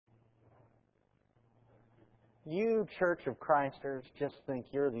You Church of Christers just think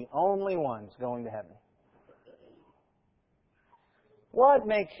you're the only ones going to heaven. What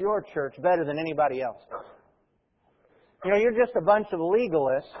makes your church better than anybody else? You know, you're just a bunch of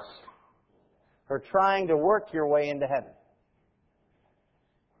legalists who are trying to work your way into heaven.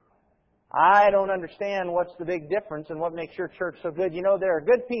 I don't understand what's the big difference and what makes your church so good. You know, there are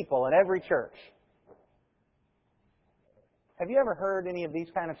good people in every church. Have you ever heard any of these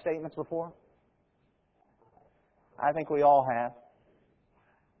kind of statements before? I think we all have.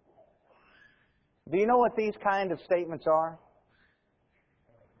 Do you know what these kind of statements are?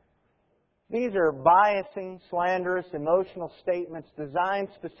 These are biasing, slanderous, emotional statements designed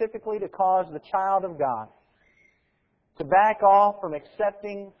specifically to cause the child of God to back off from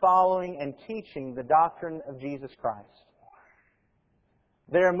accepting, following, and teaching the doctrine of Jesus Christ.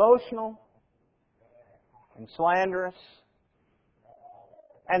 They're emotional and slanderous,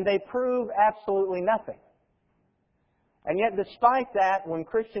 and they prove absolutely nothing. And yet, despite that, when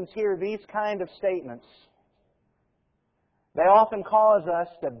Christians hear these kind of statements, they often cause us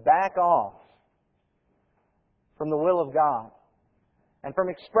to back off from the will of God and from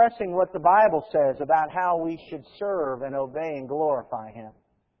expressing what the Bible says about how we should serve and obey and glorify Him.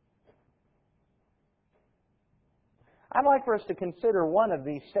 I'd like for us to consider one of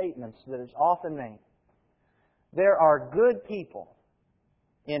these statements that is often made. There are good people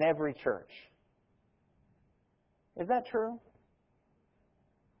in every church. Is that true?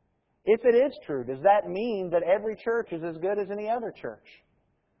 If it is true, does that mean that every church is as good as any other church?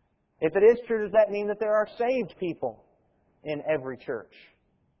 If it is true, does that mean that there are saved people in every church?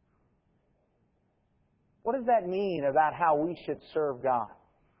 What does that mean about how we should serve God?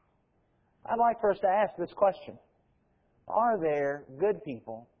 I'd like for us to ask this question. Are there good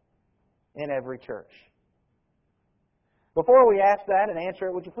people in every church? Before we ask that and answer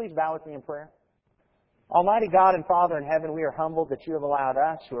it, would you please bow with me in prayer? Almighty God and Father in heaven, we are humbled that you have allowed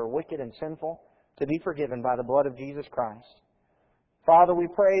us, who are wicked and sinful, to be forgiven by the blood of Jesus Christ. Father, we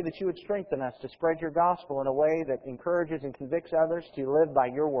pray that you would strengthen us to spread your gospel in a way that encourages and convicts others to live by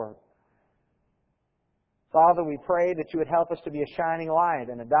your word. Father, we pray that you would help us to be a shining light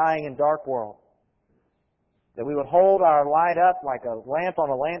in a dying and dark world. That we would hold our light up like a lamp on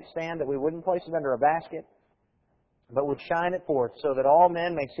a lampstand, that we wouldn't place it under a basket, but would shine it forth so that all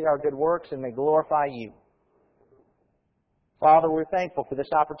men may see our good works and may glorify you. Father, we're thankful for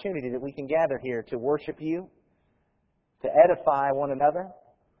this opportunity that we can gather here to worship you, to edify one another,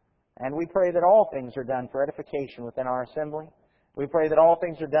 and we pray that all things are done for edification within our assembly. We pray that all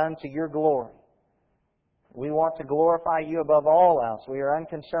things are done to your glory. We want to glorify you above all else. We are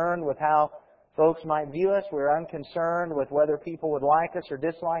unconcerned with how folks might view us. We're unconcerned with whether people would like us or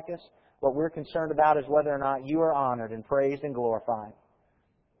dislike us. What we're concerned about is whether or not you are honored and praised and glorified.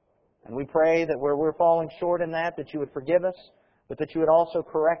 And we pray that where we're falling short in that you would forgive us, but that you would also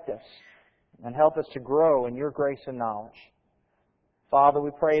correct us and help us to grow in your grace and knowledge. Father, we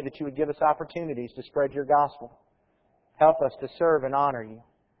pray that you would give us opportunities to spread your gospel. Help us to serve and honor you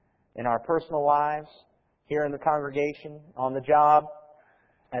in our personal lives, here in the congregation, on the job,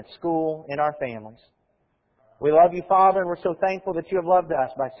 at school, in our families. We love you, Father, and we're so thankful that you have loved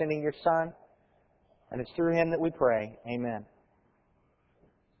us by sending your Son, and it's through Him that we pray. Amen.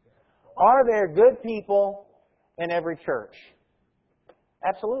 Are there good people in every church?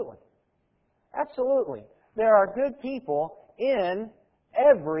 Absolutely. Absolutely. There are good people in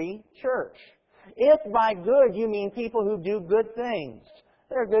every church. If by good you mean people who do good things,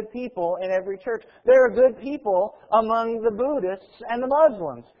 there are good people in every church. There are good people among the Buddhists and the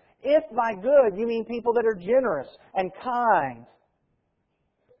Muslims. If by good you mean people that are generous and kind,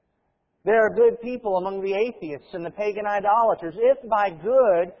 there are good people among the atheists and the pagan idolaters. If by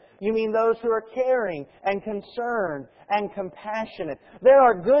good you mean those who are caring and concerned and compassionate, there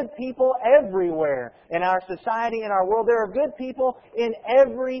are good people everywhere in our society, in our world. There are good people in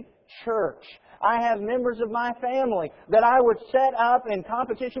every church. I have members of my family that I would set up in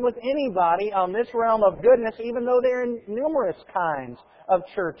competition with anybody on this realm of goodness, even though they're in numerous kinds of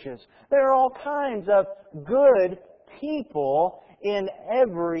churches. There are all kinds of good people in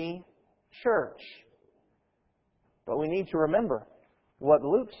every church. But we need to remember what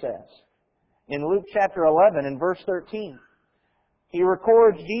Luke says. In Luke chapter 11 and verse 13, he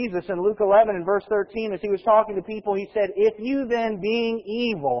records Jesus in Luke 11 and verse 13 as he was talking to people. He said, "If you then, being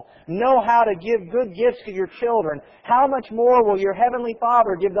evil, know how to give good gifts to your children, how much more will your heavenly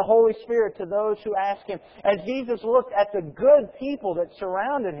Father give the Holy Spirit to those who ask Him?" As Jesus looked at the good people that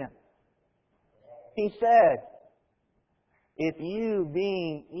surrounded Him, He said, "If you,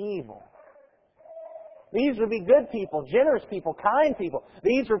 being evil, These would be good people, generous people, kind people.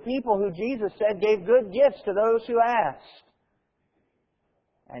 These were people who Jesus said gave good gifts to those who asked.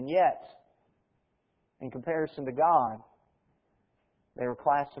 And yet, in comparison to God, they were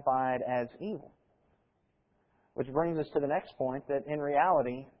classified as evil. Which brings us to the next point, that in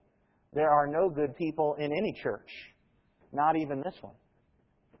reality, there are no good people in any church. Not even this one.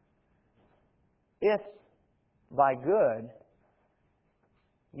 If by good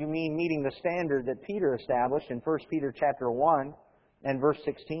you mean meeting the standard that Peter established in 1 Peter chapter 1 and verse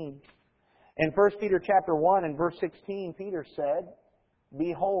 16. In 1 Peter chapter 1 and verse 16, Peter said,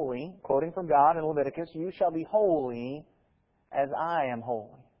 "Be holy," quoting from God in Leviticus, "you shall be holy as I am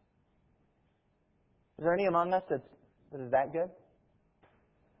holy." Is there any among us that is that good?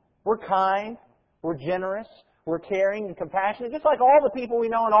 We're kind, we're generous, we're caring and compassionate, just like all the people we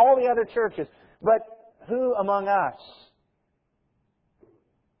know in all the other churches. But who among us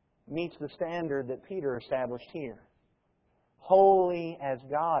meets the standard that Peter established here? Holy as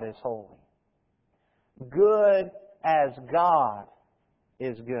God is holy. Good as God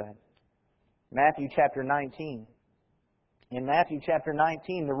is good. Matthew chapter 19. In Matthew chapter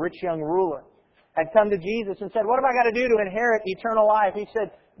 19, the rich young ruler had come to Jesus and said, "What have I got to do to inherit eternal life?" He said,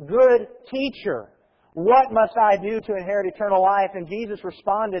 "Good teacher, what must I do to inherit eternal life?" And Jesus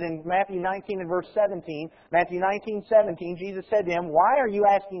responded in Matthew 19 and verse 17. Matthew 19:17, Jesus said to him, "Why are you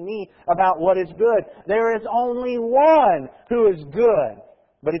asking me about what is good? There is only one who is good.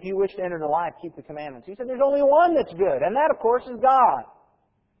 But if you wish to enter the life, keep the commandments." He said, there's only one that's good, and that, of course, is God.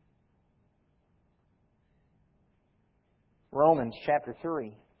 Romans chapter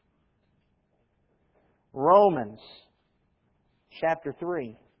 3. Romans chapter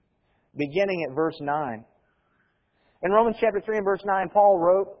 3, beginning at verse 9. In Romans chapter 3 and verse 9, Paul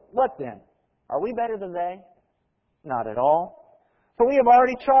wrote, "What then? Are we better than they? Not at all. For we have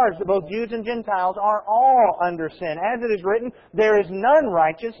already charged that both Jews and Gentiles are all under sin. As it is written, there is none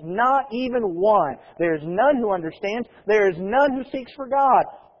righteous, not even one. There is none who understands. There is none who seeks for God.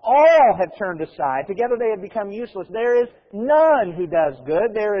 All have turned aside. Together they have become useless. There is none who does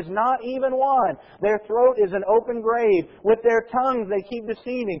good. There is not even one. Their throat is an open grave. With their tongues they keep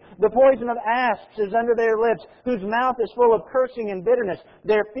deceiving. The poison of asps is under their lips, whose mouth is full of cursing and bitterness.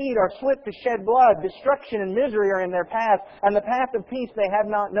 Their feet are swift to shed blood. Destruction and misery are in their path, and the path of peace they have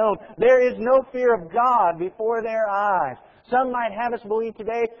not known. There is no fear of God before their eyes." Some might have us believe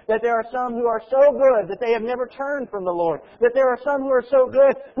today that there are some who are so good that they have never turned from the Lord. That there are some who are so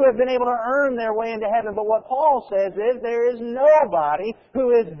good who have been able to earn their way into heaven. But what Paul says is there is nobody who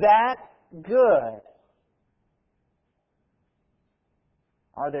is that good.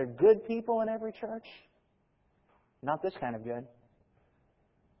 Are there good people in every church? Not this kind of good.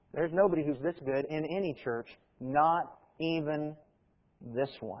 There's nobody who's this good in any church. Not even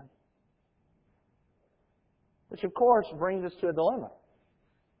this one. Which, of course, brings us to a dilemma.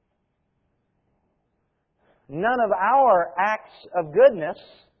 None of our acts of goodness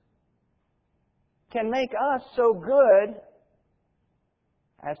can make us so good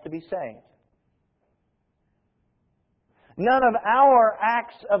as to be saved. None of our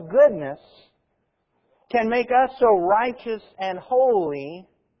acts of goodness can make us so righteous and holy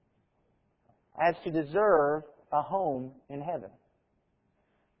as to deserve a home in heaven.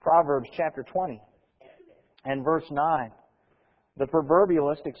 Proverbs chapter 20. And verse 9. The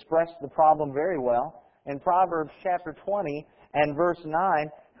proverbialist expressed the problem very well. In Proverbs chapter 20 and verse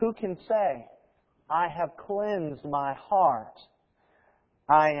 9, who can say, "I have cleansed my heart.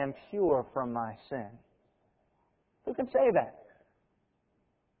 I am pure from my sin"? Who can say that?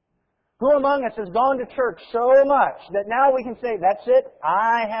 Who among us has gone to church so much that now we can say, "That's it,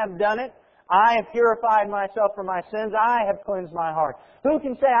 I have done it. I have purified myself from my sins. I have cleansed my heart"? Who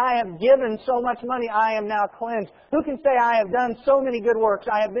can say, "I have given so much money, I am now cleansed"? Who can say, "I have done so many good works.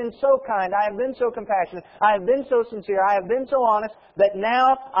 I have been so kind. I have been so compassionate. I have been so sincere. I have been so honest that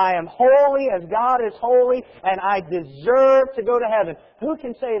now I am holy as God is holy and I deserve to go to heaven"? Who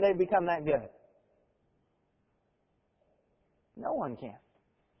can say they've become that good? No one can.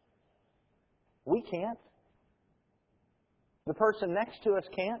 We can't. The person next to us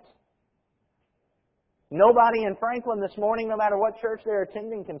can't. Nobody in Franklin this morning, no matter what church they're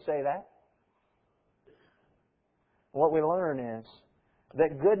attending, can say that. What we learn is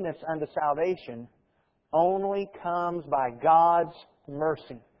that goodness unto salvation only comes by God's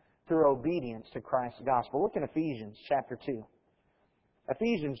mercy through obedience to Christ's gospel. Look in Ephesians chapter 2.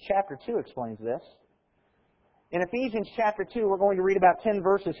 Ephesians chapter 2 explains this. In Ephesians chapter 2, we're going to read about 10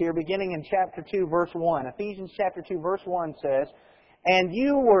 verses here, beginning in chapter 2, verse 1. Ephesians chapter 2, verse 1 says, "And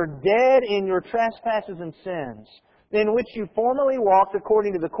you were dead in your trespasses and sins, in which you formerly walked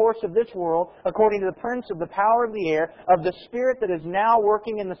according to the course of this world, according to the prince of the power of the air, of the spirit that is now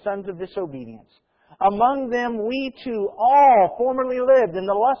working in the sons of disobedience. Among them we too all formerly lived in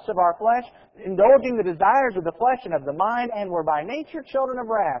the lusts of our flesh, indulging the desires of the flesh and of the mind, and were by nature children of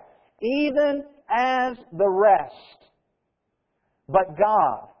wrath, even as the rest. But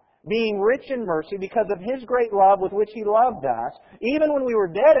God, being rich in mercy, because of His great love with which He loved us, even when we were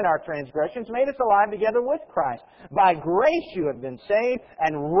dead in our transgressions, made us alive together with Christ. By grace you have been saved,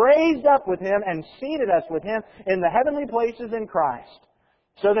 and raised up with Him, and seated us with Him in the heavenly places in Christ,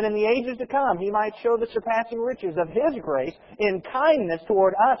 so that in the ages to come He might show the surpassing riches of His grace in kindness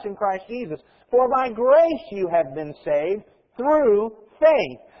toward us in Christ Jesus. For by grace you have been saved through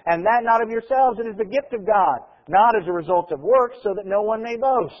faith, and that not of yourselves, it is the gift of God, not as a result of works, so that no one may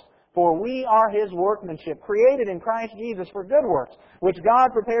boast. For we are His workmanship, created in Christ Jesus for good works, which God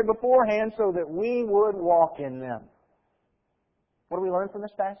prepared beforehand so that we would walk in them. What do we learn from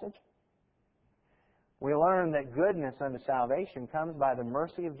this passage? We learn that goodness unto salvation comes by the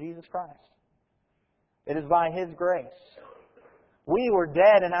mercy of Jesus Christ. It is by His grace. We were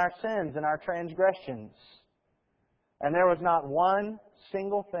dead in our sins and our transgressions, and there was not one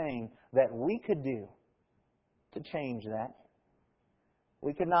single thing that we could do to change that.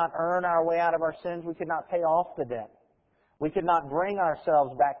 We could not earn our way out of our sins. We could not pay off the debt. We could not bring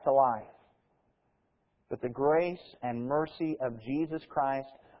ourselves back to life. But the grace and mercy of Jesus Christ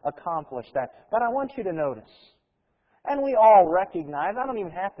accomplished that. But I want you to notice, and we all recognize, I don't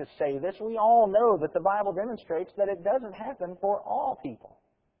even have to say this, we all know that the Bible demonstrates that it doesn't happen for all people.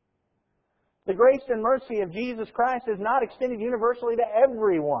 The grace and mercy of Jesus Christ is not extended universally to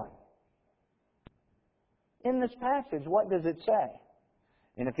everyone. In this passage, what does it say?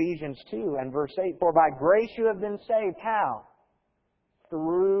 In Ephesians 2 and verse 8, for by grace you have been saved. How?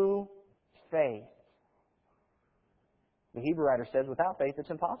 Through faith. The Hebrew writer says, without faith it's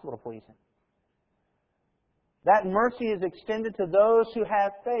impossible to please Him. That mercy is extended to those who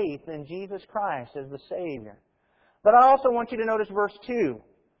have faith in Jesus Christ as the Savior. But I also want you to notice verse 2.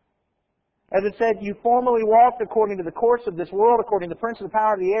 As it said, you formerly walked according to the course of this world, according to the prince of the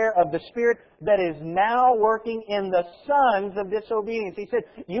power of the air, of the spirit that is now working in the sons of disobedience. He said,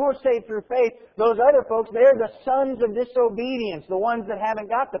 you were saved through faith. Those other folks, they're the sons of disobedience, the ones that haven't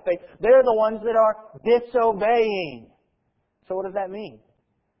got the faith. They're the ones that are disobeying. So what does that mean?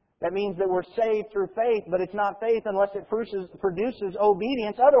 That means that we're saved through faith, but it's not faith unless it produces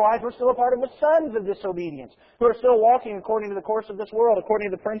obedience. Otherwise, we're still a part of the sons of disobedience, who are still walking according to the course of this world,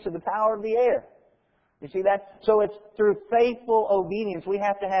 according to the prince of the power of the air. You see that? So it's through faithful obedience. We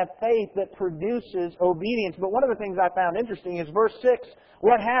have to have faith that produces obedience. But one of the things I found interesting is verse 6.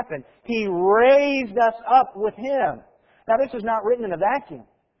 What happened? He raised us up with Him. Now, this is not written in a vacuum.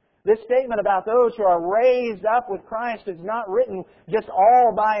 This statement about those who are raised up with Christ is not written just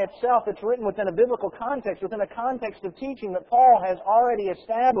all by itself. It's written within a biblical context, within a context of teaching that Paul has already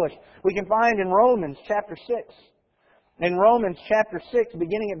established. We can find in Romans chapter 6. In Romans chapter 6,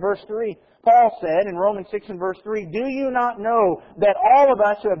 beginning at verse 3, Paul said in Romans 6 and verse 3, do you not know that all of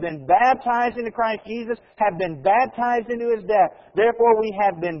us who have been baptized into Christ Jesus have been baptized into His death? Therefore we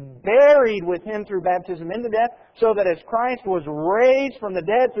have been buried with Him through baptism into death, so that as Christ was raised from the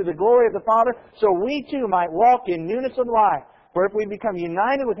dead through the glory of the Father, so we too might walk in newness of life. For if we become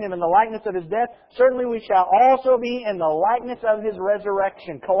united with Him in the likeness of His death, certainly we shall also be in the likeness of His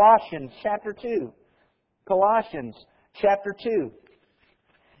resurrection. Colossians chapter 2. Colossians chapter 2.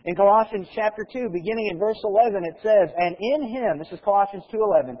 In Colossians chapter 2, beginning in verse 11, it says, and in Him, this is Colossians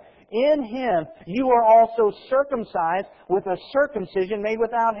 2:11, in Him you are also circumcised with a circumcision made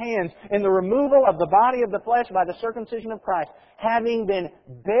without hands, in the removal of the body of the flesh by the circumcision of Christ, having been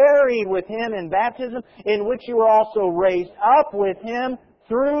buried with Him in baptism, in which you were also raised up with Him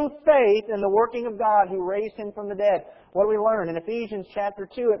through faith in the working of God who raised Him from the dead. What do we learn? In Ephesians chapter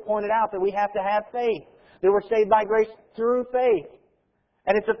 2, it pointed out that we have to have faith. That we're saved by grace through faith.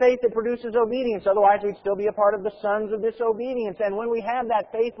 And it's a faith that produces obedience. Otherwise, we'd still be a part of the sons of disobedience. And when we have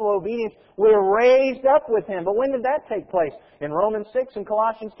that faithful obedience, we're raised up with Him. But when did that take place? In Romans 6 and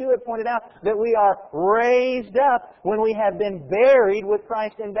Colossians 2, it pointed out that we are raised up when we have been buried with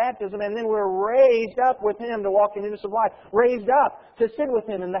Christ in baptism. And then we're raised up with Him to walk in newness of life. Raised up to sit with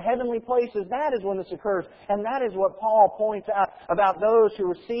Him in the heavenly places. That is when this occurs. And that is what Paul points out about those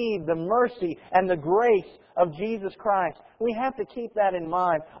who receive the mercy and the grace of Jesus Christ. We have to keep that in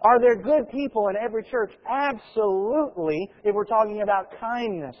mind. Are there good people in every church? Absolutely, if we're talking about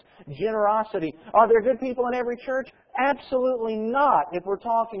kindness, generosity. Are there good people in every church? Absolutely not, if we're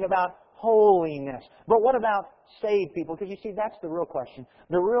talking about holiness. But what about saved people? Because you see, that's the real question.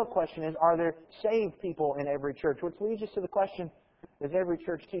 The real question is, are there saved people in every church? Which leads us to the question, is every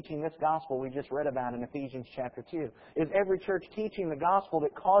church teaching this gospel we just read about in Ephesians chapter 2? Is every church teaching the gospel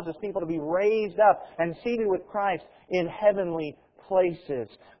that causes people to be raised up and seated with Christ in heavenly places?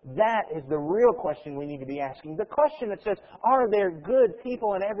 That is the real question we need to be asking. The question that says, are there good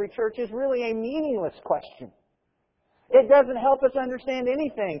people in every church, is really a meaningless question. It doesn't help us understand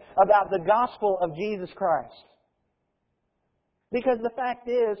anything about the gospel of Jesus Christ. Because the fact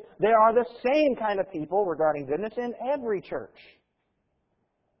is, there are the same kind of people regarding goodness in every church.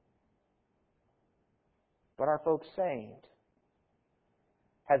 But are folks saved?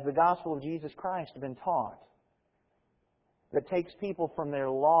 Has the gospel of Jesus Christ been taught that takes people from their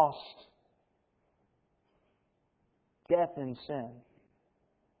lost death in sin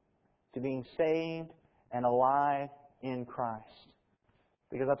to being saved and alive in Christ?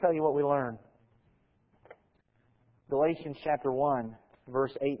 Because I'll tell you what we learn. Galatians chapter 1,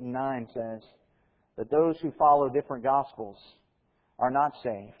 verse 8 and 9 says that those who follow different gospels are not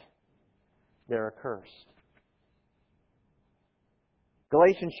saved. They're accursed.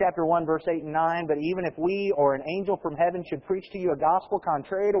 Galatians chapter 1, verse 8 and 9, but even if we or an angel from heaven should preach to you a gospel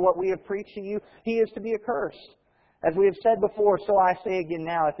contrary to what we have preached to you, he is to be accursed. As we have said before, so I say again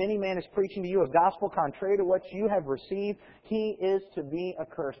now, if any man is preaching to you a gospel contrary to what you have received, he is to be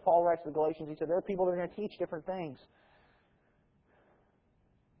accursed. Paul writes to the Galatians, he said, there are people that are going to teach different things.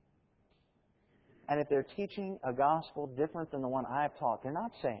 And if they're teaching a gospel different than the one I've taught, they're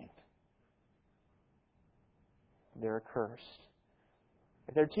not saved. They're accursed.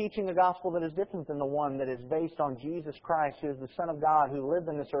 If they're teaching a gospel that is different than the one that is based on Jesus Christ, who is the Son of God, who lived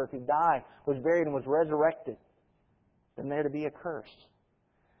on this earth, who died, was buried, and was resurrected, then they're to be accursed.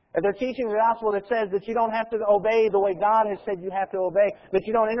 If they're teaching the gospel that says that you don't have to obey the way God has said you have to obey, that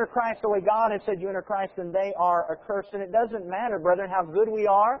you don't enter Christ the way God has said you enter Christ, then they are accursed. And it doesn't matter, brethren, how good we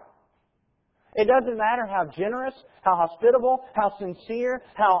are. It doesn't matter how generous, how hospitable, how sincere,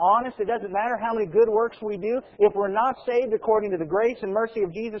 how honest. It doesn't matter how many good works we do. If we're not saved according to the grace and mercy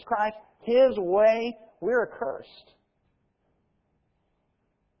of Jesus Christ, His way, we're accursed.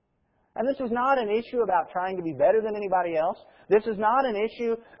 And this is not an issue about trying to be better than anybody else. This is not an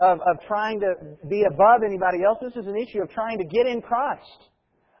issue of trying to be above anybody else. This is an issue of trying to get in Christ.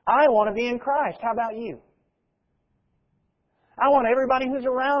 I want to be in Christ. How about you? I want everybody who's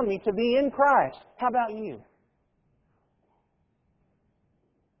around me to be in Christ. How about you?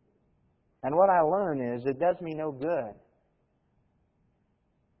 And what I learn is it does me no good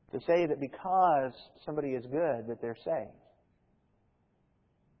to say that because somebody is good that they're saved.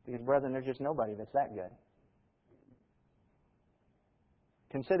 Because, brethren, there's just nobody that's that good.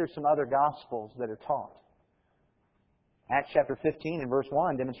 Consider some other gospels that are taught. Acts chapter 15 and verse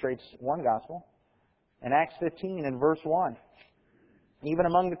 1 demonstrates one gospel. In Acts 15 and verse 1, even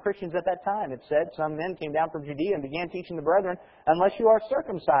among the Christians at that time, it said, some men came down from Judea and began teaching the brethren, unless you are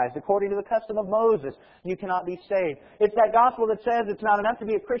circumcised according to the custom of Moses, you cannot be saved. It's that gospel that says it's not enough to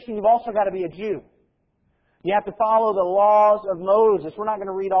be a Christian, you've also got to be a Jew. You have to follow the laws of Moses. We're not going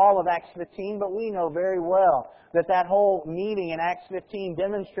to read all of Acts 15, but we know very well that that whole meeting in Acts 15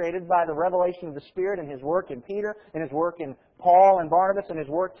 demonstrated by the revelation of the Spirit and His work in Peter and His work in Paul and Barnabas and His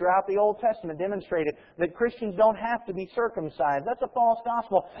work throughout the Old Testament demonstrated that Christians don't have to be circumcised. That's a false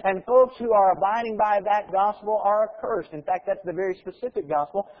gospel. And folks who are abiding by that gospel are accursed. In fact, that's the very specific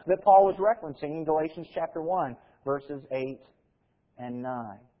gospel that Paul was referencing in Galatians chapter 1, verses 8 and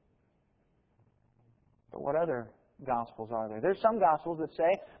 9. But what other gospels are there? There's some gospels that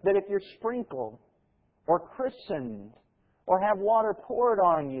say that if you're sprinkled or christened or have water poured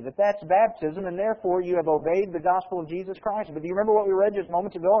on you, that's baptism, and therefore you have obeyed the gospel of Jesus Christ. But do you remember what we read just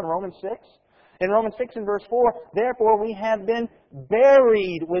moments ago in Romans 6? In Romans 6 and verse 4, therefore we have been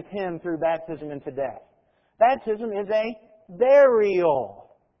buried with Him through baptism into death. Baptism is a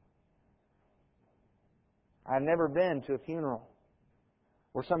burial. I've never been to a funeral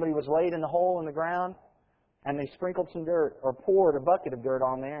where somebody was laid in the hole in the ground and they sprinkled some dirt or poured a bucket of dirt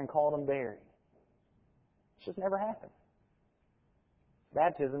on there and called them buried. It's just never happened.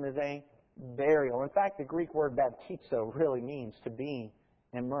 Baptism is a burial. In fact, the Greek word baptizo really means to be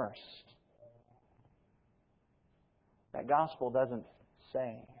immersed. That gospel doesn't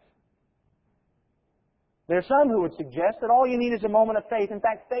save. There are some who would suggest that all you need is a moment of faith. In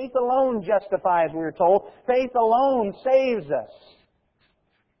fact, faith alone justifies, we're told. Faith alone saves us.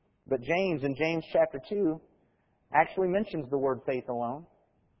 But James, in James chapter 2, actually mentions the word faith alone.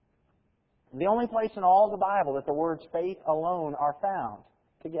 The only place in all of the Bible that the words faith alone are found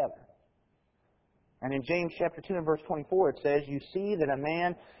together. And in James chapter 2 and verse 24 it says, you see that a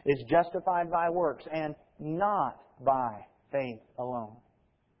man is justified by works and not by faith alone.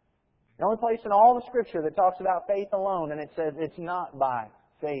 The only place in all the Scripture that talks about faith alone, and it says it's not by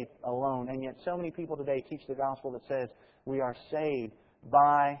faith alone. And yet so many people today teach the gospel that says we are saved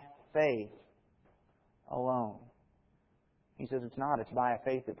by faith alone. He says it's not. It's by a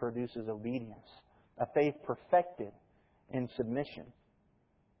faith that produces obedience. A faith perfected in submission.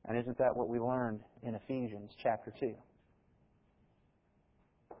 And isn't that what we learned in Ephesians chapter 2?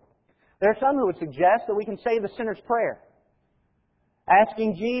 There are some who would suggest that we can say the sinner's prayer,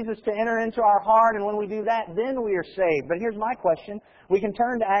 asking Jesus to enter into our heart, and when we do that, then we are saved. But here's my question. We can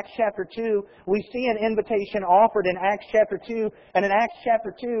turn to Acts chapter 2. We see an invitation offered in Acts chapter 2, and in Acts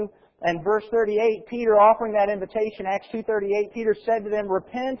chapter 2 and verse 38, Peter offering that invitation, Acts 2:38, Peter said to them,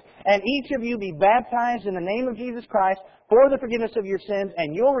 repent, and each of you be baptized in the name of Jesus Christ for the forgiveness of your sins,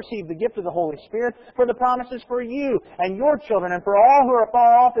 and you'll receive the gift of the Holy Spirit, for the promises for you and your children, and for all who are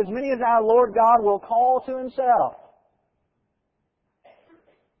far off, as many as our Lord God will call to Himself.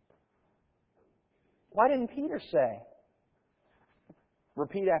 Why didn't Peter say,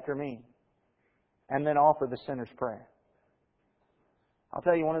 repeat after me, and then offer the sinner's prayer? I'll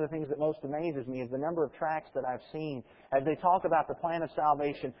tell you, one of the things that most amazes me is the number of tracts that I've seen as they talk about the plan of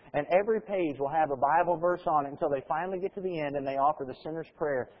salvation, and every page will have a Bible verse on it until they finally get to the end and they offer the sinner's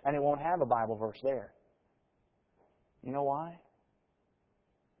prayer, and it won't have a Bible verse there. You know why?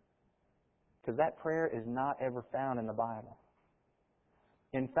 Because that prayer is not ever found in the Bible.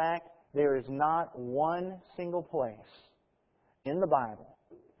 In fact, there is not one single place in the Bible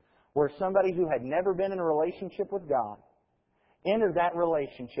where somebody who had never been in a relationship with God entered that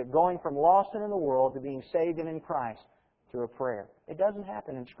relationship, going from lost and in the world to being saved and in Christ through a prayer. It doesn't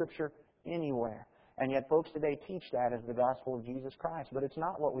happen in Scripture anywhere. And yet folks today teach that as the gospel of Jesus Christ. But it's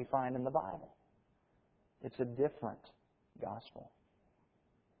not what we find in the Bible. It's a different gospel.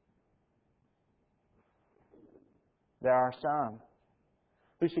 There are some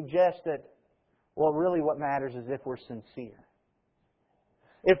who suggest that, well, really what matters is if we're sincere.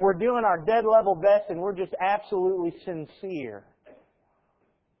 If we're doing our dead level best and we're just absolutely sincere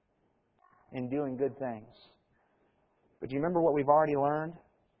in doing good things. But do you remember what we've already learned?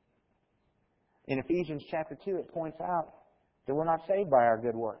 In Ephesians chapter 2, it points out that we're not saved by our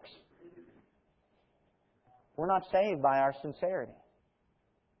good works. We're not saved by our sincerity.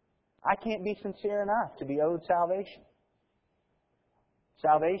 I can't be sincere enough to be owed salvation.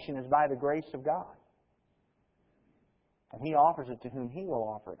 Salvation is by the grace of God. And He offers it to whom He will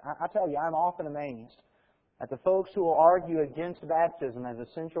offer it. I tell you, I'm often amazed at the folks who will argue against baptism as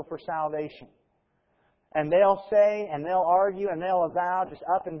essential for salvation. And they'll say, and they'll argue, and they'll avow just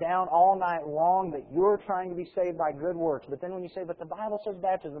up and down all night long that you're trying to be saved by good works. But then when you say, but the Bible says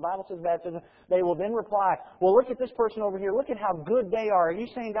baptism, the Bible says baptism, they will then reply, well, look at this person over here. Look at how good they are. Are you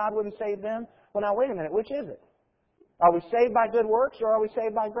saying God wouldn't save them? Well, now, wait a minute. Which is it? Are we saved by good works, or are we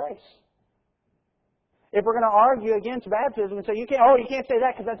saved by grace? If we're going to argue against baptism and say, you can't say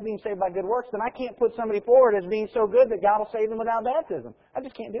that because that's being saved by good works, then I can't put somebody forward as being so good that God will save them without baptism. I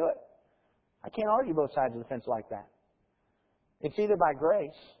just can't do it. I can't argue both sides of the fence like that. It's either by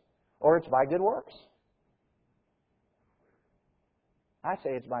grace or it's by good works. I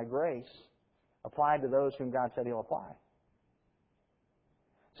say it's by grace applied to those whom God said He'll apply.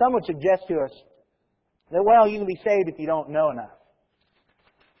 Some would suggest to us that, well, you can be saved if you don't know enough.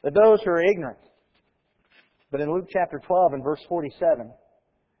 That those who are ignorant. But in Luke chapter 12 and verse 47,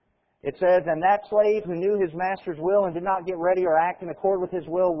 it says, and that slave who knew his master's will and did not get ready or act in accord with his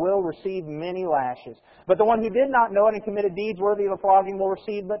will receive many lashes. But the one who did not know it and committed deeds worthy of a flogging will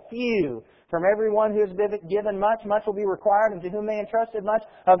receive but few. From everyone who has been given much, much will be required, and to whom they entrusted much,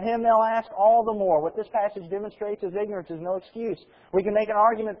 of him they'll ask all the more. What this passage demonstrates is ignorance is no excuse. We can make an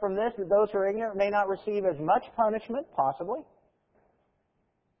argument from this that those who are ignorant may not receive as much punishment, possibly,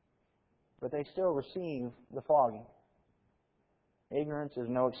 but they still receive the flogging. Ignorance is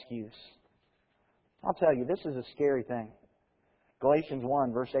no excuse. I'll tell you, this is a scary thing. Galatians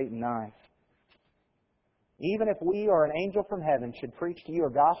 1, verse 8 and 9. Even if we or an angel from heaven should preach to you a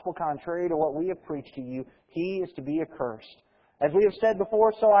gospel contrary to what we have preached to you, he is to be accursed. As we have said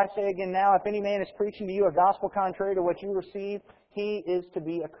before, so I say again now, if any man is preaching to you a gospel contrary to what you receive, he is to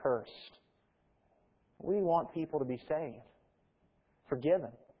be accursed. We want people to be saved,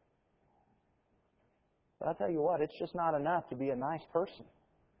 forgiven. But I'll tell you what, it's just not enough to be a nice person.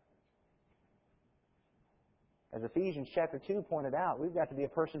 As Ephesians chapter 2 pointed out, we've got to be a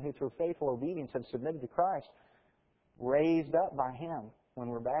person who through faithful obedience have submitted to Christ, raised up by Him when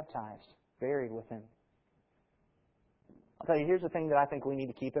we're baptized, buried with Him. I'll tell you, here's the thing that I think we need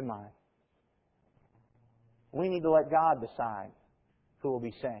to keep in mind. We need to let God decide who will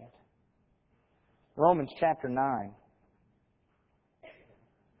be saved. Romans chapter 9.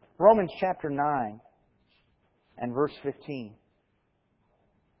 Romans chapter 9 and verse 15.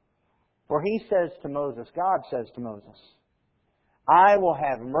 For He says to Moses, God says to Moses, I will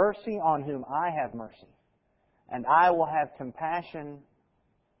have mercy on whom I have mercy, and I will have compassion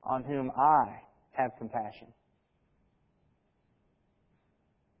on whom I have compassion.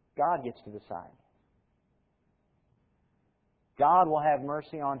 God gets to decide. God will have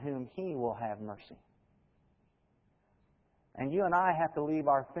mercy on whom He will have mercy. And you and I have to leave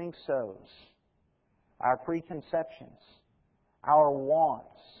our think-sos, our preconceptions, our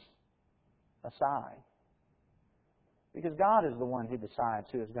wants aside. Because God is the one who decides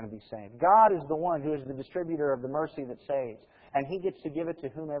who is going to be saved. God is the one who is the distributor of the mercy that saves. And He gets to give it to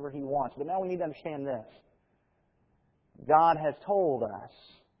whomever He wants. But now we need to understand this. God has told us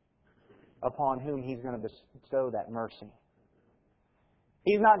upon whom He's going to bestow that mercy.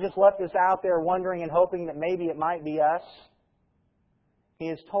 He's not just left us out there wondering and hoping that maybe it might be us. He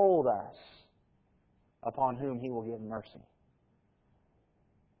has told us upon whom He will give mercy.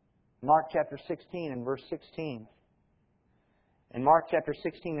 Mark chapter 16 and verse 16. In Mark chapter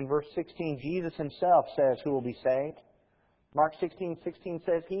 16 and verse 16, Jesus Himself says who will be saved. Mark 16:16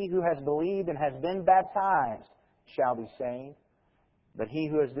 says, He who has believed and has been baptized shall be saved, but he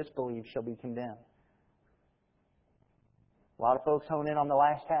who has disbelieved shall be condemned. A lot of folks hone in on the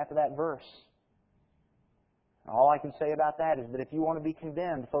last half of that verse. All I can say about that is that if you want to be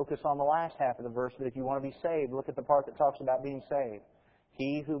condemned, focus on the last half of the verse. But if you want to be saved, look at the part that talks about being saved.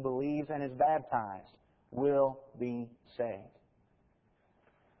 He who believes and is baptized will be saved.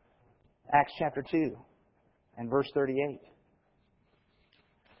 Acts chapter 2 and verse 38.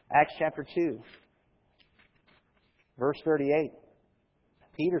 Acts chapter 2, verse 38.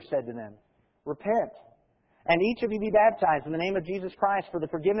 Peter said to them, Repent, and each of you be baptized in the name of Jesus Christ for the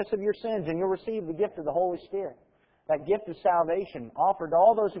forgiveness of your sins, and you'll receive the gift of the Holy Spirit. That gift of salvation offered to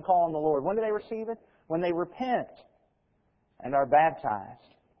all those who call on the Lord. When do they receive it? When they repent and are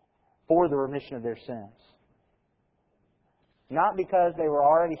baptized for the remission of their sins. Not because they were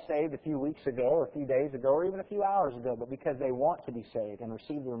already saved a few weeks ago, or a few days ago, or even a few hours ago, but because they want to be saved and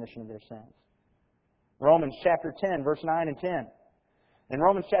receive the remission of their sins. Romans chapter 10, verse 9 and 10. In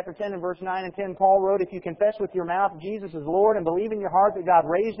Romans chapter 10 and verse 9 and 10, Paul wrote, If you confess with your mouth Jesus is Lord and believe in your heart that God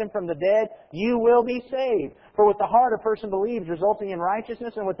raised Him from the dead, you will be saved. For with the heart a person believes, resulting in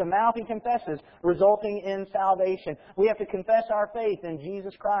righteousness, and with the mouth he confesses, resulting in salvation. We have to confess our faith in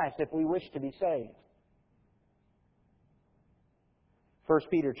Jesus Christ if we wish to be saved. 1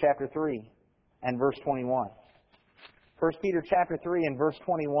 Peter chapter 3 and verse 21. 1 Peter chapter 3 and verse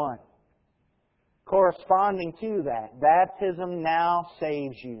 21. Corresponding to that, baptism now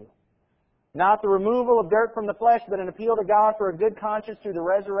saves you. Not the removal of dirt from the flesh, but an appeal to God for a good conscience through the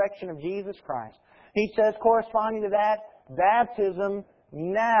resurrection of Jesus Christ. He says, corresponding to that, baptism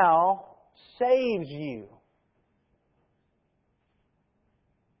now saves you.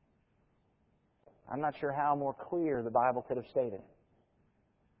 I'm not sure how more clear the Bible could have stated it.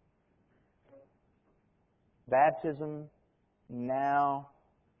 Baptism now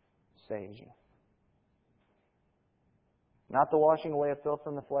saves you. Not the washing away of filth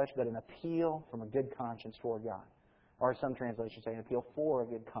from the flesh, but an appeal from a good conscience toward God. Or as some translations say, an appeal for a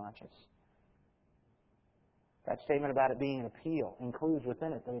good conscience. That statement about it being an appeal includes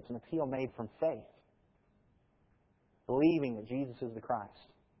within it that it's an appeal made from faith. Believing that Jesus is the Christ.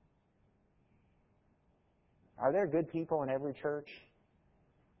 Are there good people in every church?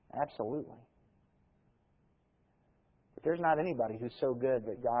 Absolutely. There's not anybody who's so good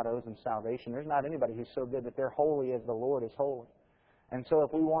that God owes them salvation. There's not anybody who's so good that they're holy as the Lord is holy. And so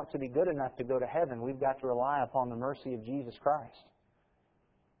if we want to be good enough to go to heaven, we've got to rely upon the mercy of Jesus Christ.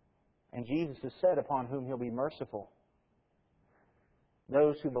 And Jesus has said upon whom He'll be merciful.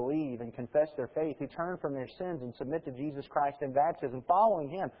 Those who believe and confess their faith, who turn from their sins and submit to Jesus Christ in baptism, following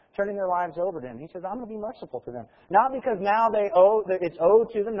Him, turning their lives over to Him. He says, I'm going to be merciful to them. Not because now it's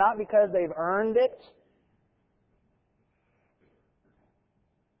owed to them, not because they've earned it,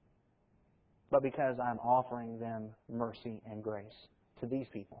 but because I'm offering them mercy and grace to these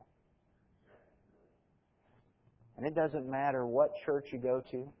people. And it doesn't matter what church you go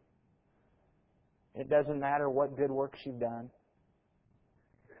to. It doesn't matter what good works you've done.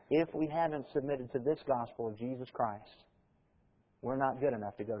 If we haven't submitted to this gospel of Jesus Christ, we're not good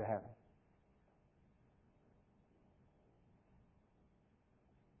enough to go to heaven.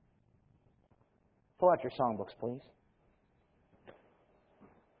 Pull out your songbooks, please.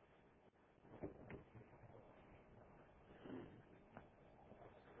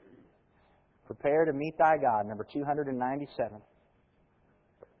 Prepare to Meet Thy God, number 297.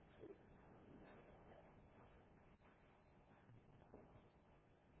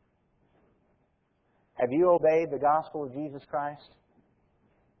 Have you obeyed the gospel of Jesus Christ?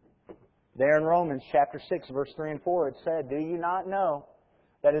 There in Romans chapter 6, verse 3 and 4, it said, "Do you not know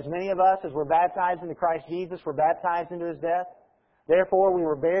that as many of us as were baptized into Christ Jesus were baptized into His death? Therefore we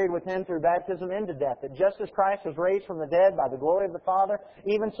were buried with Him through baptism into death, that just as Christ was raised from the dead by the glory of the Father,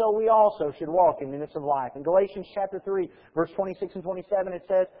 even so we also should walk in newness of life." In Galatians chapter 3, verse 26 and 27, it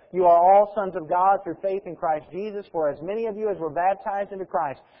says, "You are all sons of God through faith in Christ Jesus, for as many of you as were baptized into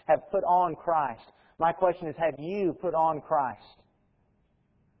Christ have put on Christ." My question is, have you put on Christ?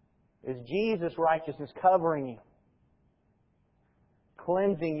 Is Jesus' righteousness covering you?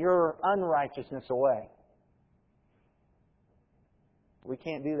 Cleansing your unrighteousness away? We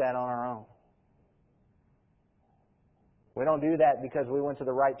can't do that on our own. We don't do that because we went to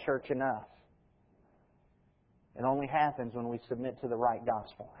the right church enough. It only happens when we submit to the right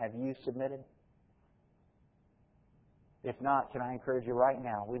gospel. Have you submitted? If not, can I encourage you right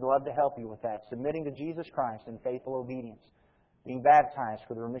now? We'd love to help you with that. Submitting to Jesus Christ in faithful obedience. Being baptized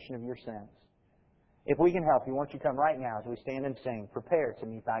for the remission of your sins. If we can help you, won't you come right now as we stand and sing, "Prepare to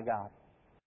Meet Thy God."